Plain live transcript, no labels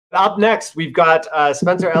Up next, we've got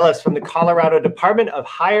Spencer Ellis from the Colorado Department of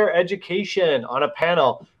Higher Education on a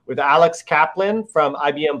panel with Alex Kaplan from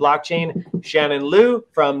IBM Blockchain, Shannon Liu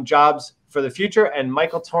from Jobs for the Future, and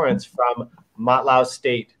Michael Torrence from Motlow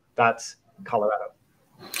State. That's Colorado.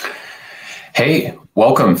 Hey,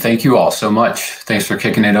 welcome. Thank you all so much. Thanks for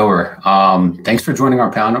kicking it over. Thanks for joining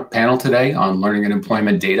our panel today on learning and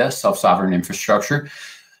employment data, self-sovereign infrastructure.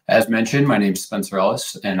 As mentioned, my name is Spencer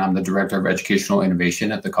Ellis, and I'm the Director of Educational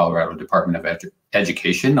Innovation at the Colorado Department of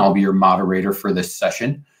Education. I'll be your moderator for this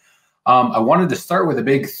session. I wanted to start with a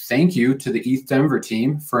big thank you to the ETHDenver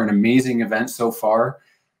team for an amazing event so far.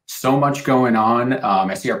 So much going on.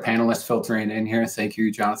 I see our panelists filtering in here. Thank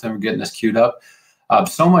you, Jonathan, for getting us queued up.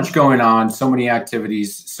 So much going on, so many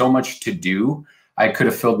activities, so much to do. I could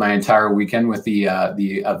have filled my entire weekend with the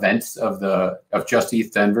events of just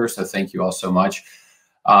ETHDenver, so thank you all so much.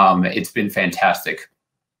 It's been fantastic.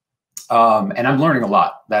 And I'm learning a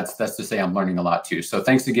lot. That's to say I'm learning a lot too. So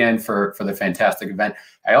thanks again for the fantastic event.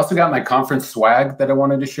 I also got my conference swag that I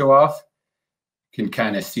wanted to show off. You can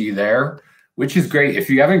kind of see there, which is great.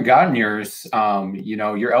 If you haven't gotten yours, you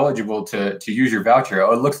know, you're eligible to use your voucher.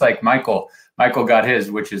 Oh, it looks like Michael got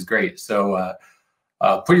his, which is great. So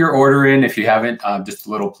put your order in if you haven't, just a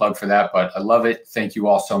little plug for that, but I love it. Thank you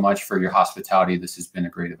all so much for your hospitality. This has been a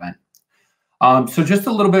great event. So just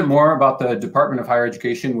a little bit more about the Department of Higher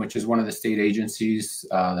Education, which is one of the state agencies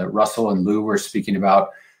that Russell and Lou were speaking about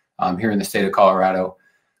here in the state of Colorado.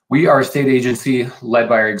 We are a state agency led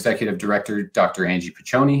by our executive director, Dr. Angie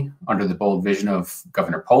Piccioni, under the bold vision of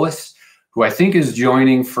Governor Polis, who I think is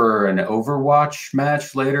joining for an Overwatch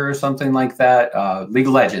match later or something like that. League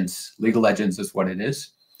of Legends is what it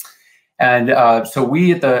is. And so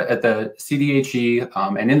we at the CDHE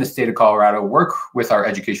and in the state of Colorado work with our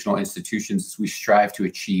educational institutions as we strive to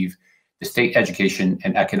achieve the state education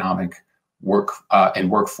and economic work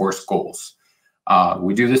and workforce goals.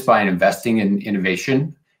 We do this by investing in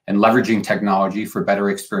innovation and leveraging technology for better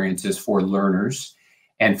experiences for learners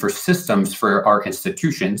and for systems for our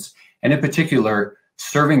institutions, and in particular,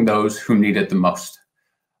 serving those who need it the most.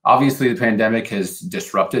 Obviously, the pandemic has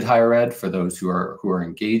disrupted higher ed for those who are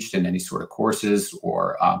engaged in any sort of courses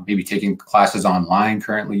or maybe taking classes online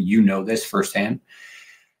currently. You know this firsthand.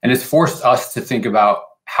 And it's forced us to think about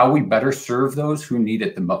how we better serve those who need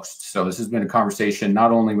it the most. So this has been a conversation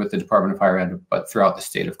not only with the Department of Higher Ed, but throughout the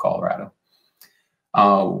state of Colorado.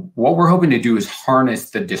 What we're hoping to do is harness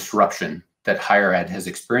the disruption that higher ed has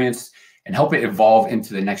experienced and help it evolve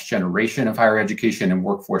into the next generation of higher education and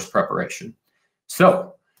workforce preparation.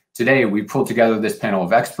 So today, we pulled together this panel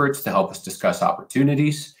of experts to help us discuss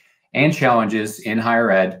opportunities and challenges in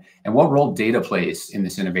higher ed and what role data plays in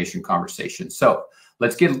this innovation conversation. So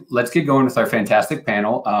let's get going with our fantastic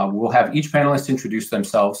panel. We'll have each panelist introduce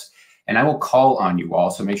themselves, and I will call on you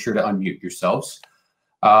all, so make sure to unmute yourselves.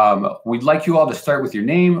 We'd like you all to start with your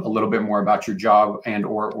name, a little bit more about your job and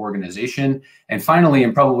or organization, and finally,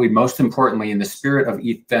 and probably most importantly, in the spirit of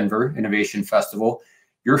ETHDenver Innovation Festival,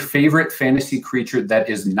 your favorite fantasy creature that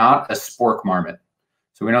is not a spork marmot.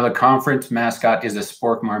 So we know the conference mascot is a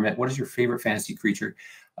spork marmot. What is your favorite fantasy creature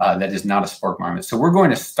that is not a spork marmot? So we're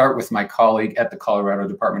going to start with my colleague at the Colorado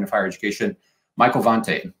Department of Higher Education, Michael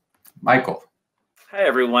Vante. Michael. Hi,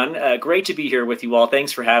 everyone. Great to be here with you all.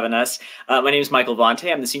 Thanks for having us. My name is Michael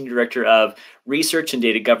Vante. I'm the Senior Director of Research and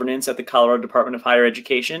Data Governance at the Colorado Department of Higher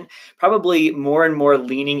Education. Probably more and more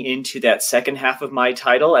leaning into that second half of my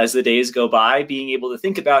title as the days go by, being able to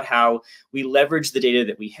think about how we leverage the data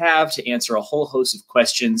that we have to answer a whole host of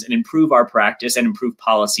questions and improve our practice and improve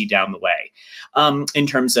policy down the way. In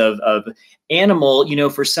terms of animal, you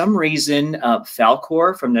know, for some reason,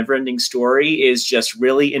 Falcor from Neverending Story is just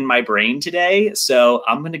really in my brain today. So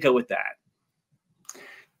I'm going to go with that.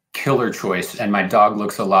 Killer choice. And my dog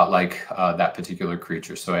looks a lot like that particular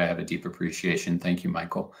creature. So I have a deep appreciation. Thank you,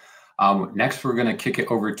 Michael. Next, we're going to kick it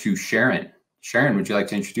over to Sharon. Sharon, would you like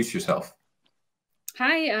to introduce yourself?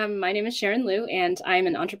 Hi, my name is Sharon Liu, and I'm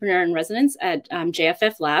an entrepreneur in residence at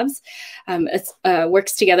JFF Labs. It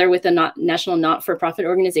works together with a national not-for-profit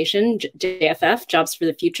organization, JFF, Jobs for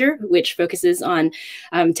the Future, which focuses on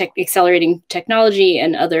accelerating technology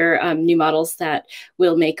and other new models that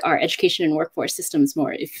will make our education and workforce systems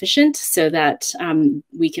more efficient so that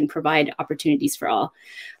we can provide opportunities for all.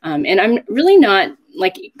 And I'm really not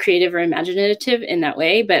like creative or imaginative in that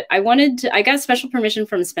way, but I got special permission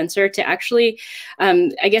from Spencer to actually,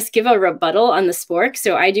 I guess, give a rebuttal on the spork.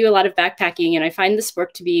 So I do a lot of backpacking, and I find the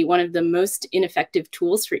spork to be one of the most ineffective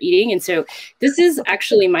tools for eating. And so this is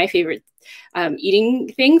actually my favorite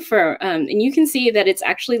eating thing for, and you can see that it's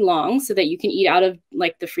actually long so that you can eat out of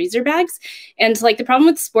like the freezer bags. And like the problem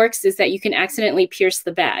with sporks is that you can accidentally pierce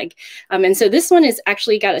the bag. And so this one is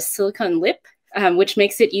actually got a silicone lip, which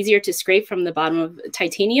makes it easier to scrape from the bottom of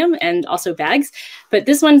titanium and also bags. But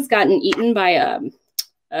this one's gotten eaten by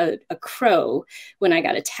a crow when I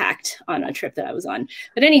got attacked on a trip that I was on.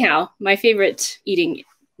 But anyhow, my favorite eating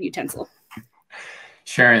utensil.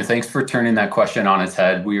 Sharon, thanks for turning that question on its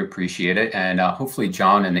head. We appreciate it. And hopefully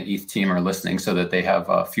John and the ETH team are listening so that they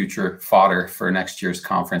have future fodder for next year's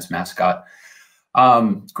conference mascot.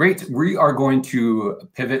 Great. We are going to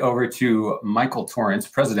pivot over to Michael Torrence,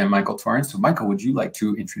 President Michael Torrence. So Michael, would you like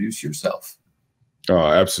to introduce yourself?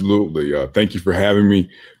 Absolutely. Thank you for having me.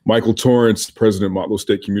 Michael Torrence, President Motlow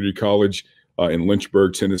State Community College in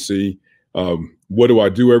Lynchburg, Tennessee. What do I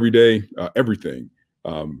do every day? Everything.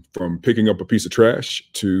 From picking up a piece of trash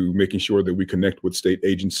to making sure that we connect with state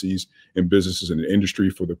agencies and businesses in the industry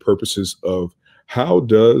for the purposes of how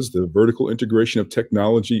does the vertical integration of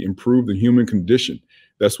technology improve the human condition?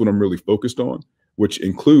 That's what I'm really focused on, which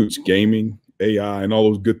includes gaming, AI, and all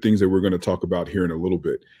those good things that we're going to talk about here in a little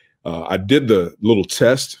bit. I did the little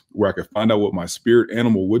test where I could find out what my spirit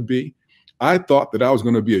animal would be. I thought that I was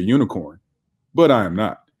going to be a unicorn, but I am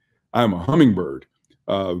not. I am a hummingbird.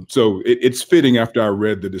 So it's fitting after I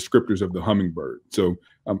read the descriptors of the hummingbird. So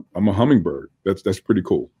I'm a hummingbird. That's pretty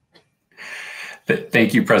cool.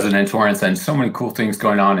 Thank you, President Torrence. And so many cool things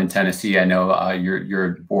going on in Tennessee. I know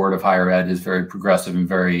your board of higher ed is very progressive and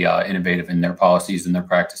very innovative in their policies and their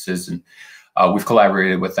practices. And we've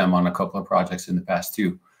collaborated with them on a couple of projects in the past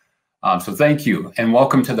too. So thank you and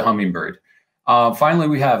welcome to the hummingbird. Finally,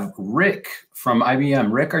 we have Rick from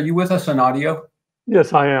IBM. Rick, are you with us on audio?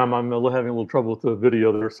 Yes, I am. I'm having a little trouble with the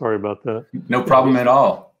video there. Sorry about that. No problem at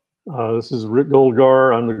all. This is Rick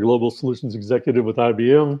Goldgar. I'm the Global Solutions Executive with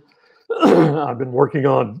IBM. I've been working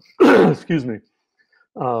on, excuse me,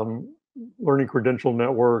 learning credential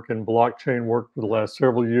network and blockchain work for the last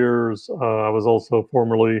several years. I was also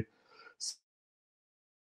formerly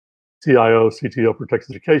CIO, CTO for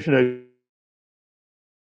Texas Education Agency.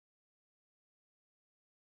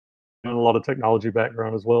 And a lot of technology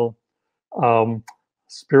background as well.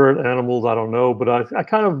 Spirit animals, I don't know, but I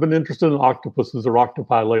kind of been interested in octopuses or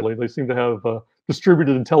octopi lately. They seem to have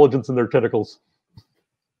distributed intelligence in their tentacles.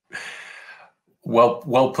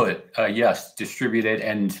 Well put. Yes, distributed,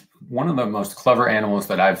 and one of the most clever animals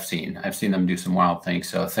that I've seen. I've seen them do some wild things.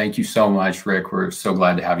 So thank you so much, Rick. We're so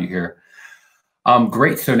glad to have you here.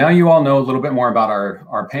 Great. So now you all know a little bit more about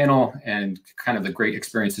our panel and kind of the great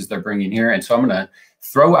experiences they're bringing here. And so I'm going to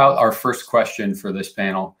throw out our first question for this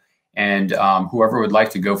panel. And whoever would like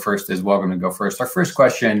to go first is welcome to go first. Our first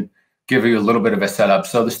question, give you a little bit of a setup.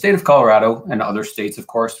 So the state of Colorado and other states, of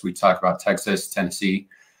course, we talked about Texas, Tennessee,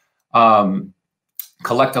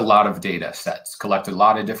 collect a lot of data sets, collect a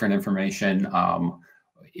lot of different information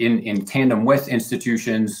in tandem with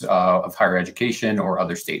institutions of higher education or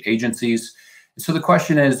other state agencies. So the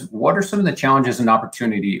question is, what are some of the challenges and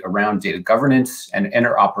opportunity around data governance and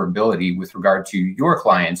interoperability with regard to your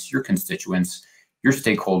clients, your constituents, your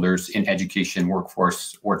stakeholders in education,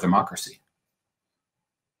 workforce, or democracy?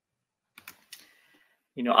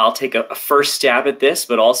 You know, I'll take a first stab at this,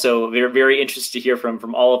 but also very, very interested to hear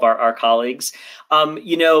from all of our colleagues.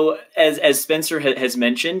 You know, as Spencer has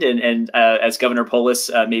mentioned, and as Governor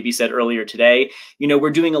Polis maybe said earlier today, you know,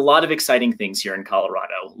 we're doing a lot of exciting things here in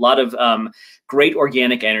Colorado. A lot of great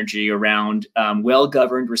organic energy around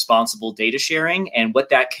well-governed, responsible data sharing and what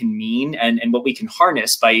that can mean and what we can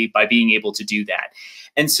harness by being able to do that.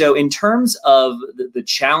 And so in terms of the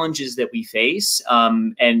challenges that we face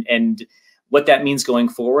and what that means going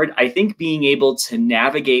forward, I think being able to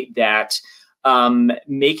navigate that,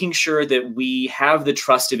 making sure that we have the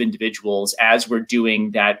trust of individuals as we're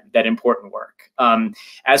doing that important work.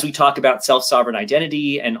 As we talk about self-sovereign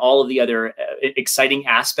identity and all of the other exciting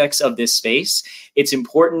aspects of this space, it's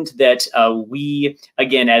important that we,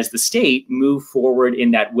 again, as the state, move forward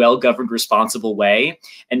in that well-governed, responsible way,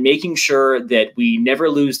 and making sure that we never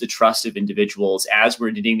lose the trust of individuals as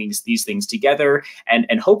we're doing these things together,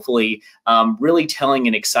 and hopefully really telling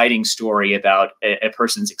an exciting story about a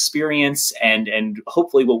person's experience and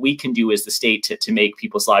hopefully what we can do as the state to make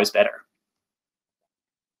people's lives better.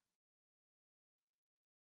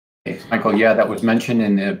 Michael, yeah, that was mentioned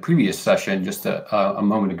in the previous session just a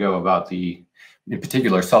moment ago about in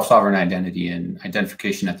particular, self-sovereign identity and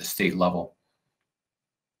identification at the state level.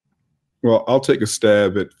 Well, I'll take a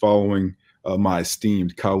stab at following my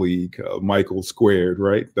esteemed colleague, Michael Squared,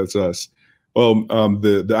 right? That's us.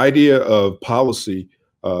 The idea of policy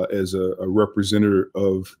as a representative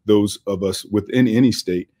of those of us within any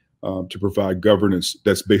state to provide governance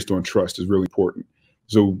that's based on trust is really important.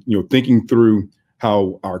 So, thinking through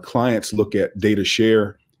how our clients look at data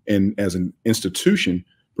share, and as an institution,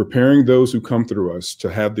 preparing those who come through us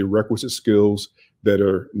to have the requisite skills that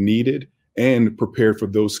are needed and prepared for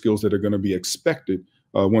those skills that are going to be expected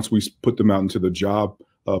once we put them out into the job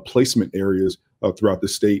placement areas throughout the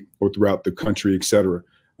state or throughout the country, et cetera.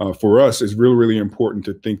 For us, it's really, really important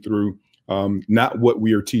to think through not what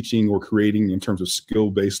we are teaching or creating in terms of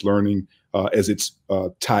skill-based learning as it's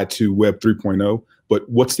tied to Web 3.0, but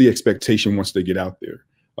what's the expectation once they get out there?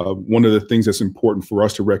 One of the things that's important for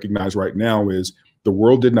us to recognize right now is the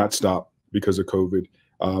world did not stop because of COVID.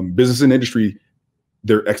 Business and industry,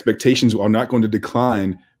 their expectations are not going to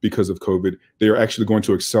decline because of COVID. They are actually going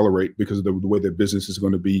to accelerate because of the way that business is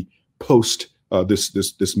going to be post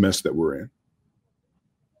this mess that we're in.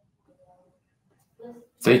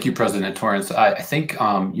 Thank you, President Torrence. I think,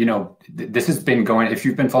 this has been going, if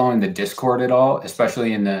you've been following the Discord at all,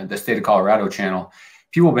 especially in the State of Colorado channel,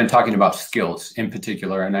 people have been talking about skills in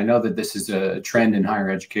particular. And I know that this is a trend in higher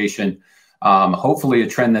education, hopefully a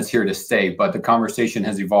trend that's here to stay, but the conversation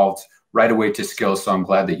has evolved right away to skills. So I'm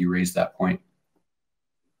glad that you raised that point.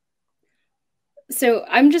 So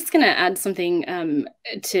I'm just going to add something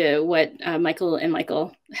to what Michael and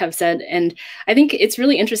Michael have said. And I think it's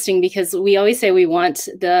really interesting because we always say we want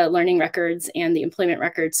the learning records and the employment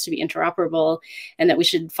records to be interoperable and that we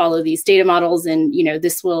should follow these data models. And,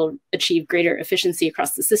 this will achieve greater efficiency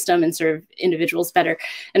across the system and serve individuals better.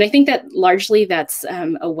 And I think that largely that's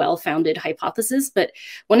a well-founded hypothesis. But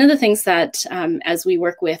one of the things that as we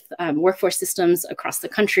work with workforce systems across the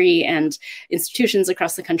country and institutions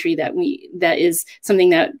across the country that is something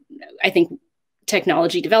that I think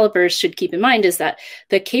technology developers should keep in mind is that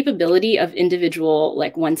the capability of individual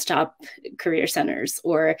one-stop career centers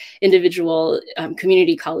or individual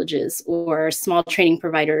community colleges or small training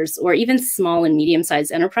providers or even small and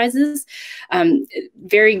medium-sized enterprises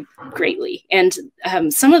vary greatly. And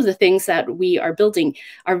some of the things that we are building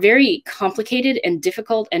are very complicated and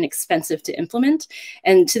difficult and expensive to implement.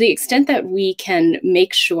 And to the extent that we can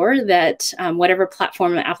make sure that whatever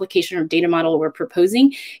platform, application, or data model we're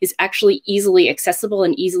proposing is actually easily accessible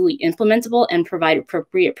and easily implementable and provide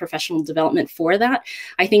appropriate professional development for that,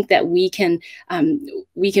 I think that we can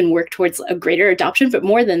work towards a greater adoption. But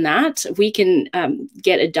more than that, we can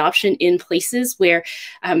get adoption in places where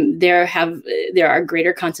there are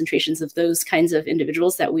greater concentrations of those kinds of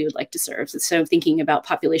individuals that we would like to serve. So thinking about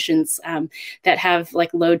populations that have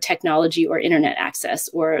low technology or internet access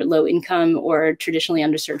or low income or traditionally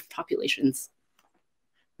underserved populations.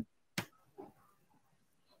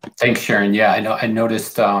 Thanks, Sharon. Yeah, I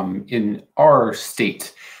noticed in our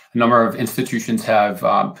state, a number of institutions have,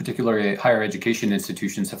 particularly higher education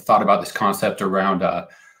institutions, have thought about this concept around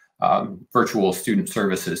virtual student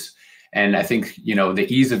services. And I think, the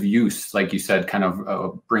ease of use, like you said, kind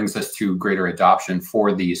of brings us to greater adoption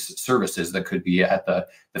for these services that could be at the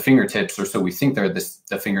fingertips, or so we think they're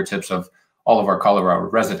the fingertips of all of our Colorado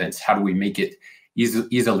residents. How do we make it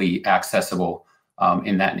easily accessible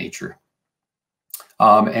in that nature?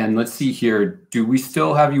 And let's see here. Do we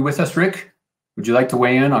still have you with us, Rick? Would you like to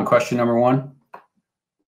weigh in on question number 1?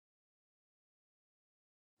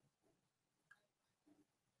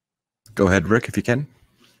 Go ahead, Rick, if you can.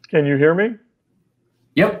 Can you hear me?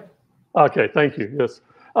 Yep. Okay, thank you. Yes.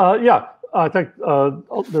 Yeah, I think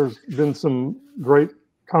there's been some great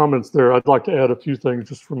comments there. I'd like to add a few things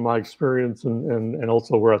just from my experience and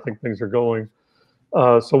also where I think things are going.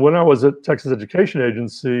 So when I was at Texas Education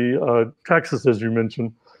Agency, Texas, as you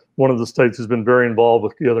mentioned, one of the states has been very involved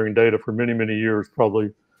with gathering data for many, many years,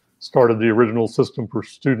 probably started the original system for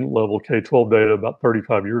student level K-12 data about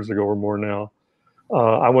 35 years ago or more now.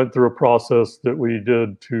 I went through a process that we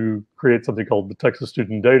did to create something called the Texas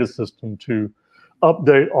Student Data System to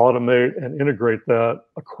update, automate, and integrate that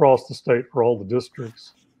across the state for all the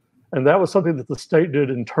districts. And that was something that the state did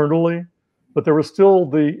internally. But there was still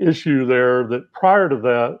the issue there that prior to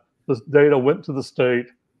that, the data went to the state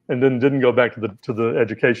and then didn't go back to the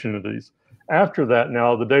education entities. After that,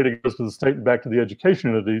 now the data goes to the state and back to the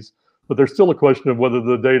education entities, but there's still a question of whether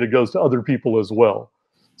the data goes to other people as well.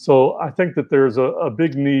 So I think that there's a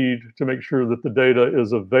big need to make sure that the data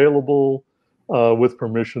is available with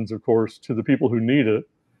permissions, of course, to the people who need it.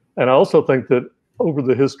 And I also think that over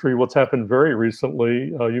the history, what's happened very recently,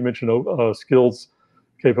 you mentioned skills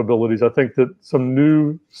capabilities. I think that some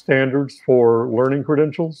new standards for learning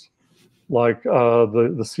credentials, like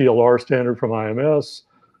the CLR standard from IMS,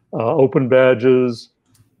 open badges,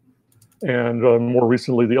 and more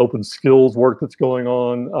recently the open skills work that's going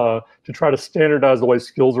on to try to standardize the way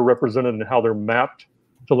skills are represented and how they're mapped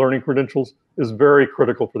to learning credentials is very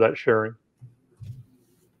critical for that sharing.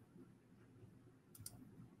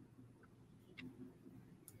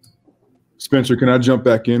 Spencer, can I jump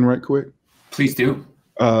back in right quick? Please do.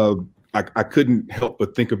 I couldn't help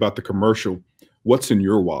but think about the commercial, what's in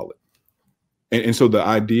your wallet? And so the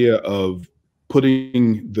idea of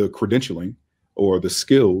putting the credentialing or the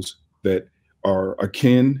skills that are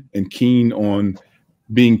akin and keen on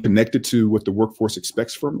being connected to what the workforce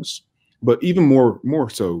expects from us, but even more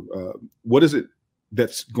so, what is it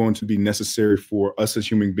that's going to be necessary for us as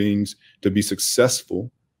human beings to be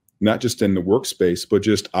successful, not just in the workspace, but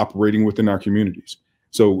just operating within our communities?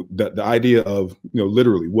 So the idea of,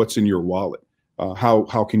 literally what's in your wallet,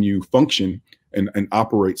 how can you function and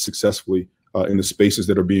operate successfully in the spaces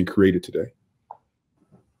that are being created today?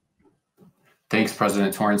 Thanks,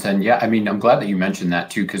 President Torrence. And yeah, I mean, I'm glad that you mentioned that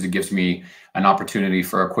too, because it gives me an opportunity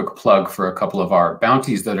for a quick plug for a couple of our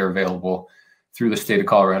bounties that are available through the State of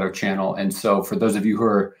Colorado channel. And so for those of you who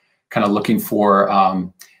are kind of looking for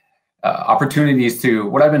opportunities to,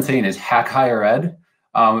 what I've been saying is hack higher ed.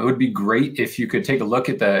 It would be great if you could take a look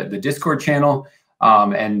at the Discord channel.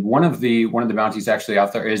 And one of the bounties actually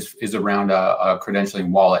out there is around a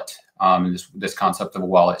credentialing wallet, this concept of a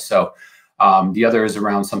wallet. So the other is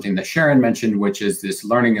around something that Sharon mentioned, which is this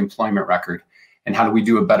learning employment record. And how do we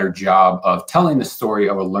do a better job of telling the story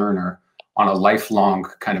of a learner on a lifelong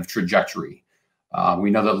kind of trajectory? We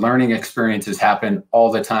know that learning experiences happen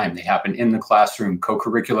all the time. They happen in the classroom,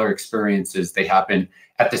 co-curricular experiences. They happen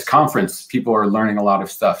at this conference. People are learning a lot of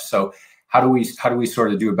stuff. So how do we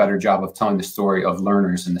sort of do a better job of telling the story of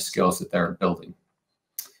learners and the skills that they're building?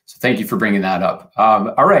 So thank you for bringing that up.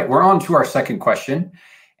 All right, we're on to our second question.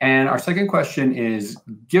 And our second question is,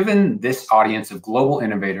 given this audience of global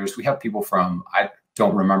innovators, we have people from, I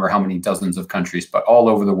don't remember how many dozens of countries, but all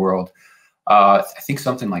over the world. I think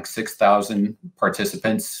something like 6,000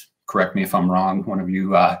 participants. Correct me if I'm wrong, one of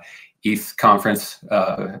you ETH conference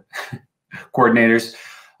coordinators.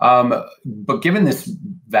 But given this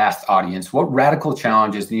vast audience, what radical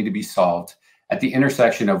challenges need to be solved at the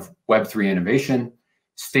intersection of Web3 innovation,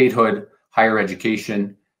 statehood, higher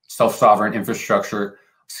education, self-sovereign infrastructure,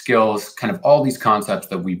 skills, kind of all these concepts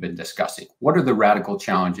that we've been discussing? What are the radical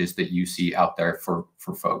challenges that you see out there for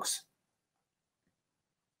folks?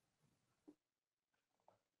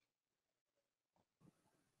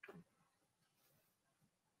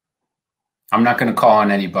 I'm not going to call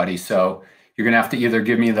on anybody, so you're going to have to either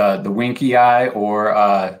give me the winky eye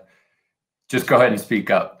or just go ahead and speak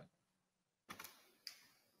up.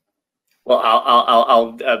 Well,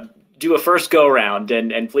 I'll do a first go around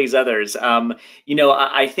and please others.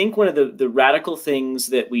 I think one of the radical things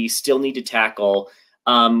that we still need to tackle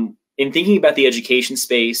in thinking about the education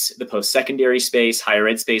space, the post-secondary space, higher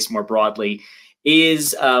ed space more broadly,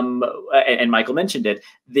 is and Michael mentioned it,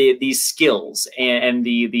 these skills and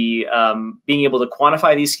the being able to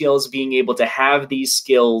quantify these skills, being able to have these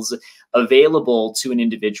skills available to an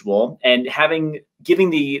individual, and giving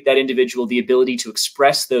that individual the ability to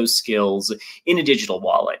express those skills in a digital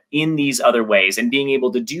wallet in these other ways, and being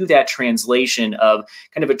able to do that translation of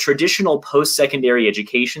kind of a traditional post-secondary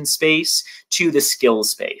education space to the skills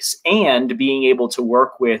space, and being able to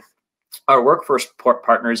work with our workforce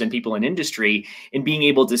partners and people in industry in being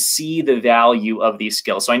able to see the value of these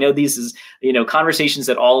skills. So I know these is, conversations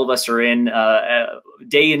that all of us are in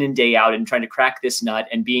day in and day out, and trying to crack this nut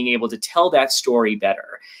and being able to tell that story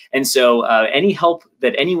better. And so any help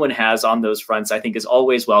that anyone has on those fronts, I think, is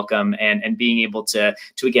always welcome, and being able to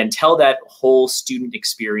again, tell that whole student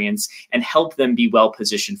experience and help them be well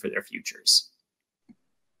positioned for their futures.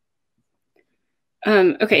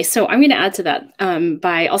 Okay, so I'm going to add to that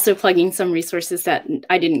by also plugging some resources that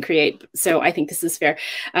I didn't create. So I think this is fair.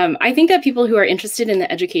 I think that people who are interested in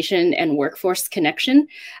the education and workforce connection,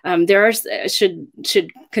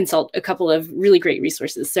 should consult a couple of really great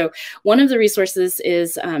resources. So one of the resources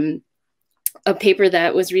is a white paper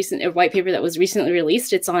that was recently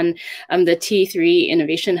released. It's on the T3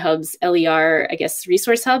 Innovation Hub's LER,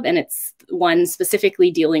 resource hub, and it's one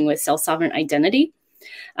specifically dealing with self-sovereign identity.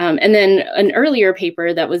 And then an earlier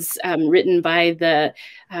paper that was written by the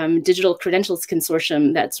Digital Credentials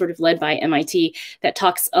Consortium, that's sort of led by MIT, that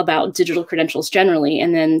talks about digital credentials generally.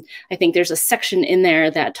 And then I think there's a section in there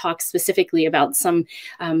that talks specifically about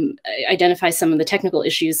identify some of the technical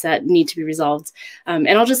issues that need to be resolved. And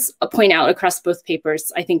I'll just point out across both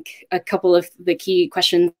papers, I think a couple of the key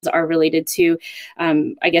questions are related to,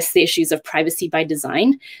 the issues of privacy by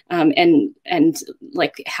design, and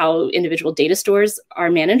like how individual data stores are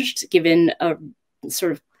managed, given a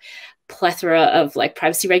sort of plethora of like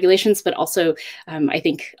privacy regulations, but also I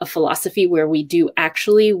think a philosophy where we do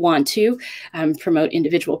actually want to promote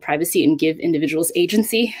individual privacy and give individuals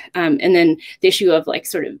agency. And then the issue of like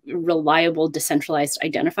sort of reliable decentralized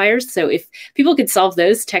identifiers. So if people could solve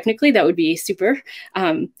those technically, that would be super.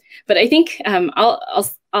 But I think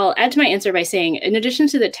I'll add to my answer by saying, in addition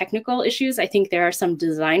to the technical issues, I think there are some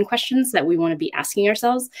design questions that we want to be asking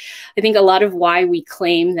ourselves. I think a lot of why we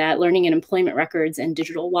claim that learning and employment records and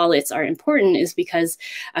digital wallets are important is because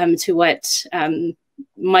to what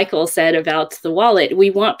Michael said about the wallet, we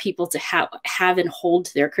want people to have and hold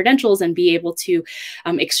their credentials and be able to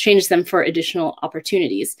exchange them for additional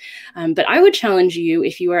opportunities. But I would challenge you,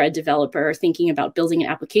 if you are a developer thinking about building an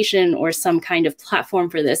application or some kind of platform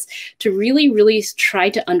for this, to really, really try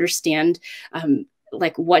to understand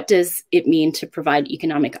like what does it mean to provide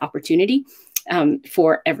economic opportunity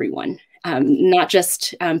for everyone. Not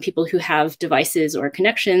just people who have devices or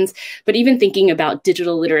connections, but even thinking about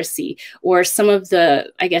digital literacy or some of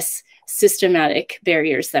the, I guess, systematic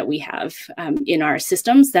barriers that we have in our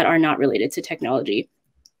systems that are not related to technology.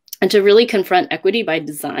 And to really confront equity by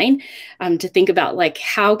design, to think about like,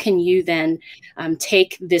 how can you then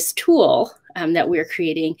take this tool that we're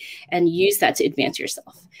creating and use that to advance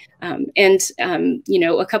yourself? You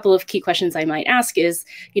know, a couple of key questions I might ask is,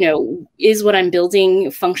 you know, is what I'm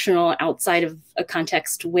building functional outside of a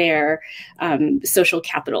context where social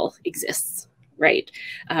capital exists, right?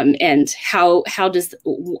 And how does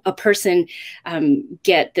a person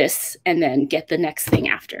get this and then get the next thing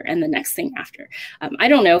after and the next thing after? I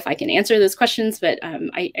don't know if I can answer those questions, but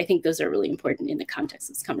I think those are really important in the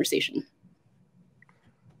context of this conversation.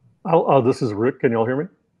 This is Rick. Can y'all hear me?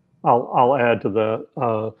 I'll add to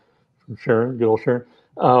that from Sharon, good old Sharon.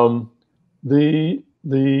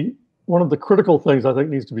 One of the critical things I think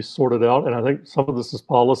needs to be sorted out, and I think some of this is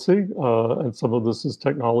policy and some of this is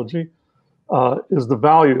technology, is the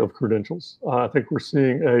value of credentials. I think we're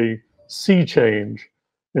seeing a sea change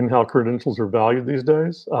in how credentials are valued these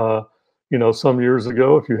days. You know, some years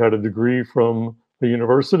ago, if you had a degree from the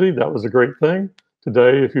university, that was a great thing.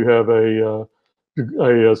 Today, if you have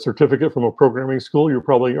a certificate from a programming school, you're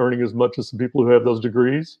probably earning as much as the people who have those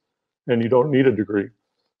degrees, and you don't need a degree.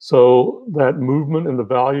 So that movement in the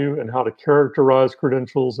value and how to characterize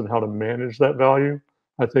credentials and how to manage that value,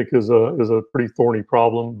 I think is a pretty thorny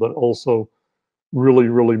problem, but also really,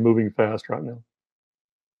 really moving fast right now.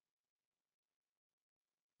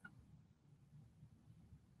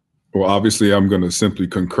 Well, obviously, I'm going to simply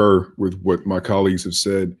concur with what my colleagues have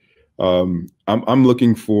said. I'm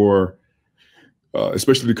looking for,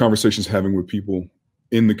 especially the conversations having with people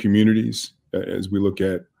in the communities, as we look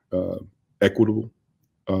at equitable,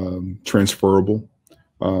 transferable,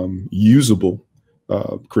 usable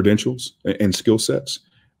credentials and skill sets,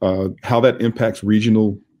 how that impacts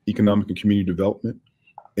regional economic and community development.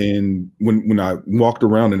 And when I walked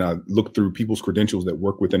around and I looked through people's credentials that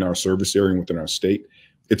work within our service area and within our state,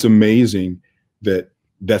 it's amazing that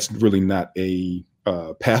that's really not a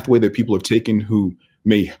pathway that people have taken who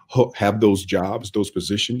may have those jobs, those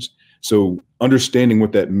positions. So understanding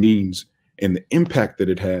what that means and the impact that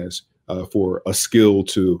it has for a skill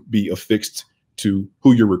to be affixed to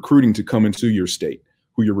who you're recruiting to come into your state,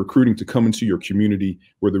 who you're recruiting to come into your community,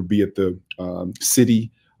 whether it be at the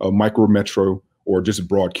city, micro metro, or just a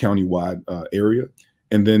broad county-wide area.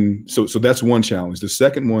 And then, so that's one challenge. The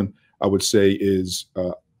second one I would say is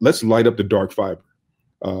let's light up the dark fiber.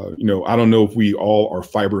 You know, I don't know if we all are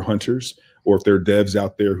fiber hunters or if there are devs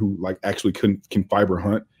out there who like actually can fiber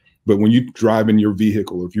hunt. But when you drive in your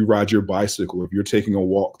vehicle, if you ride your bicycle, if you're taking a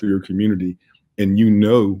walk through your community and you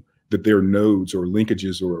know that there are nodes or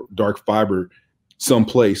linkages or dark fiber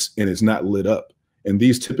someplace and it's not lit up, and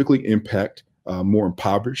these typically impact more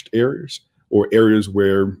impoverished areas or areas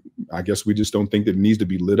where I guess we just don't think that it needs to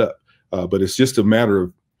be lit up. But it's just a matter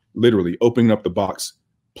of literally opening up the box,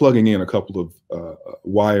 plugging in a couple of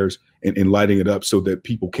wires and lighting it up so that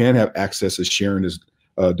people can have access, as Sharon has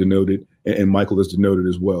denoted and Michael has denoted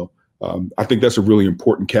as well. I think that's a really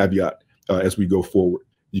important caveat as we go forward.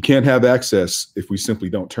 You can't have access if we simply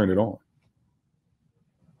don't turn it on.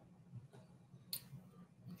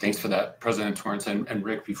 Thanks for that, President Torrence, and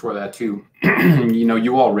Rick before that too. You know,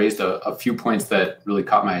 you all raised a few points that really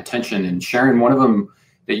caught my attention. And Sharon, one of them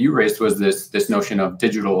that you raised was this notion of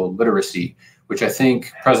digital literacy, which I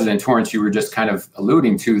think, President Torrence, you were just kind of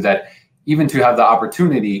alluding to, that even to have the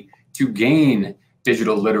opportunity to gain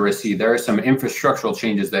digital literacy, there are some infrastructural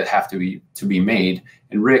changes that have to be made.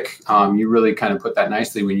 And Rick, you really kind of put that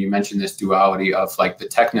nicely when you mentioned this duality of like the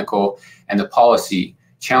technical and the policy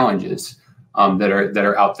challenges that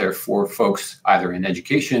are out there for folks either in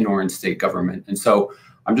education or in state government. And so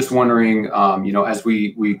I'm just wondering, as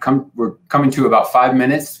we're coming to about 5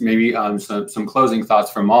 minutes, maybe some closing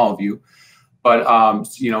thoughts from all of you. But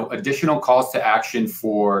additional calls to action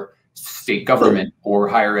for state government or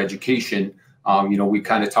higher education. We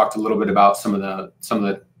kind of talked a little bit about some of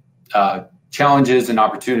the challenges and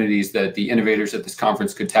opportunities that the innovators at this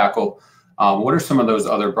conference could tackle. What are some of those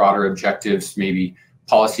other broader objectives, maybe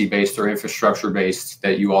policy-based or infrastructure-based,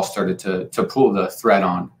 that you all started to pull the thread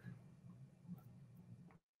on?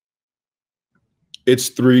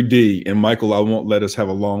 It's 3D, and Michael, I won't let us have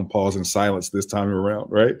a long pause in silence this time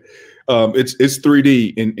around, right? It's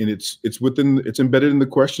 3D, and it's embedded in the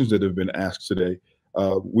questions that have been asked today.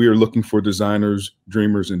 We are looking for designers,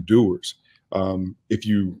 dreamers, and doers. If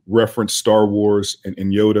you reference Star Wars and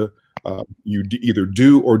Yoda, you either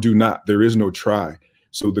do or do not. There is no try.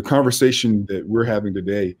 So the conversation that we're having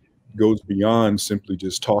today goes beyond simply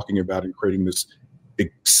just talking about and creating this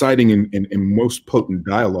exciting and most potent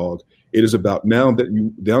dialogue. It is about now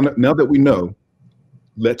that we know,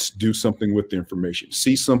 let's do something with the information.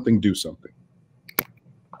 See something, do something.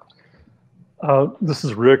 This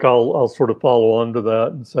is Rick. I'll sort of follow on to that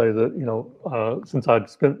and say that, since I'd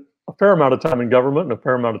spent a fair amount of time in government and a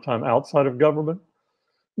fair amount of time outside of government,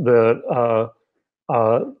 that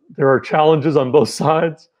there are challenges on both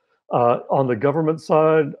sides. On the government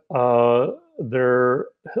side, there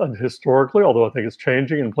historically, although I think it's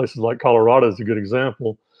changing in places like Colorado is a good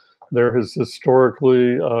example, there has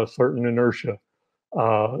historically certain inertia,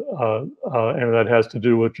 and that has to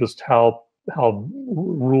do with just how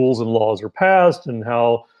rules and laws are passed and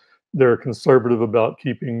how they're conservative about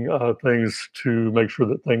keeping things to make sure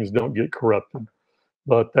that things don't get corrupted.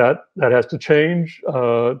 But that has to change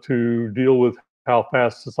to deal with how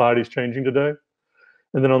fast society is changing today.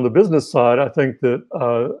 And then on the business side, I think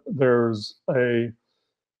that there's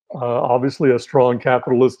obviously a strong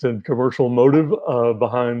capitalist and commercial motive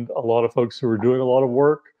behind a lot of folks who are doing a lot of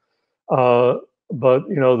work. But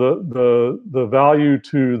the value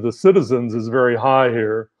to the citizens is very high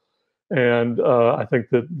here, and I think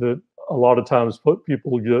that a lot of times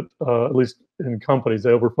people get, at least in companies, they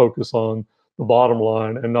overfocus on the bottom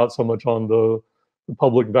line and not so much on the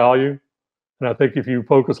public value. And I think if you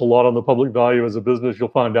focus a lot on the public value as a business, you'll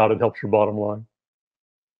find out it helps your bottom line.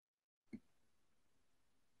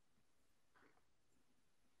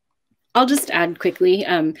 I'll just add quickly,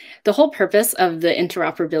 the whole purpose of the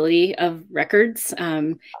interoperability of records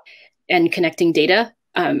and connecting data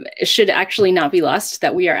should actually not be lost,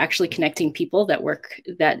 that we are actually connecting people that work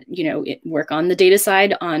on the data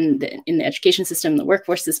side, in the education system, the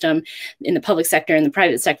workforce system, in the public sector, and the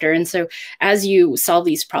private sector. And so as you solve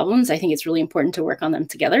these problems, I think it's really important to work on them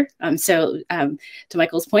together. To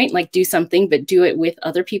Michael's point, like, do something, but do it with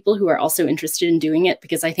other people who are also interested in doing it,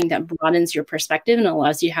 because I think that broadens your perspective and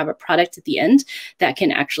allows you to have a product at the end that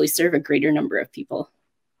can actually serve a greater number of people.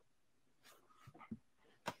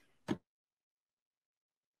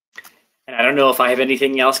 And I don't know if I have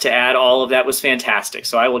anything else to add. All of that was fantastic.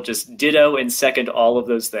 So I will just ditto and second all of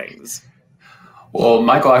those things. Well,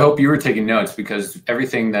 Michael, I hope you were taking notes, because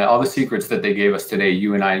all the secrets that they gave us today,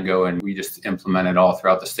 you and I go and we just implemented all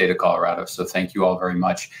throughout the state of Colorado. So thank you all very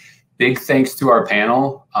much. Big thanks to our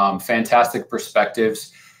panel. Fantastic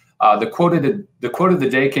perspectives. The quote of the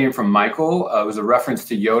day came from Michael. It was a reference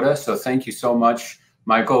to Yoda. So thank you so much,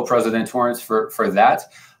 Michael, President Torrence, for that.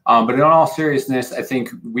 But in all seriousness, I think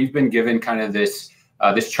we've been given kind of this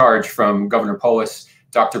charge from Governor Polis,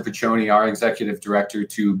 Dr. Piccioni, our executive director,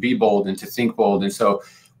 to be bold and to think bold. And so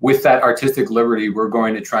with that artistic liberty, we're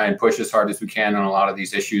going to try and push as hard as we can on a lot of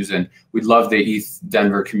these issues. And we'd love the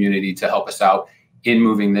ETHDenver community to help us out in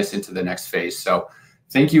moving this into the next phase. So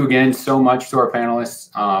thank you again so much to our panelists.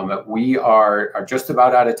 We are just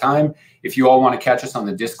about out of time. If you all want to catch us on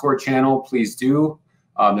the Discord channel, please do.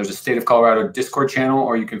 There's a State of Colorado Discord channel,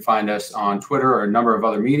 or you can find us on Twitter or a number of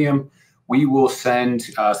other medium. We will send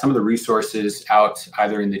some of the resources out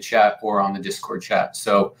either in the chat or on the Discord chat.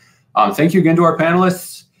 So thank you again to our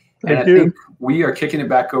panelists. Thank you. I think we are kicking it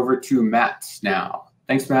back over to Matt now.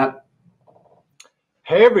 Thanks, Matt.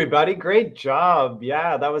 Hey, everybody. Great job.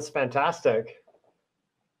 Yeah, that was fantastic.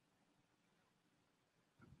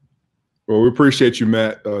 Well, we appreciate you,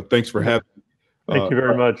 Matt. Thanks for having me. Thank you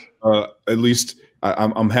very much. At least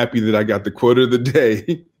I'm happy that I got the quote of the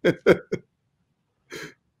day.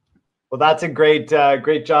 Well, that's a great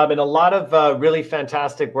job, and a lot of really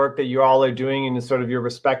fantastic work that you all are doing in sort of your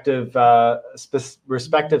respective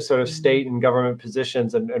sort of state and government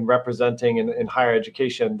positions and representing in higher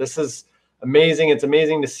education. This is amazing. It's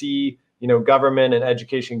amazing to see, government and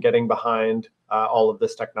education getting behind all of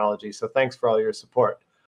this technology. So thanks for all your support.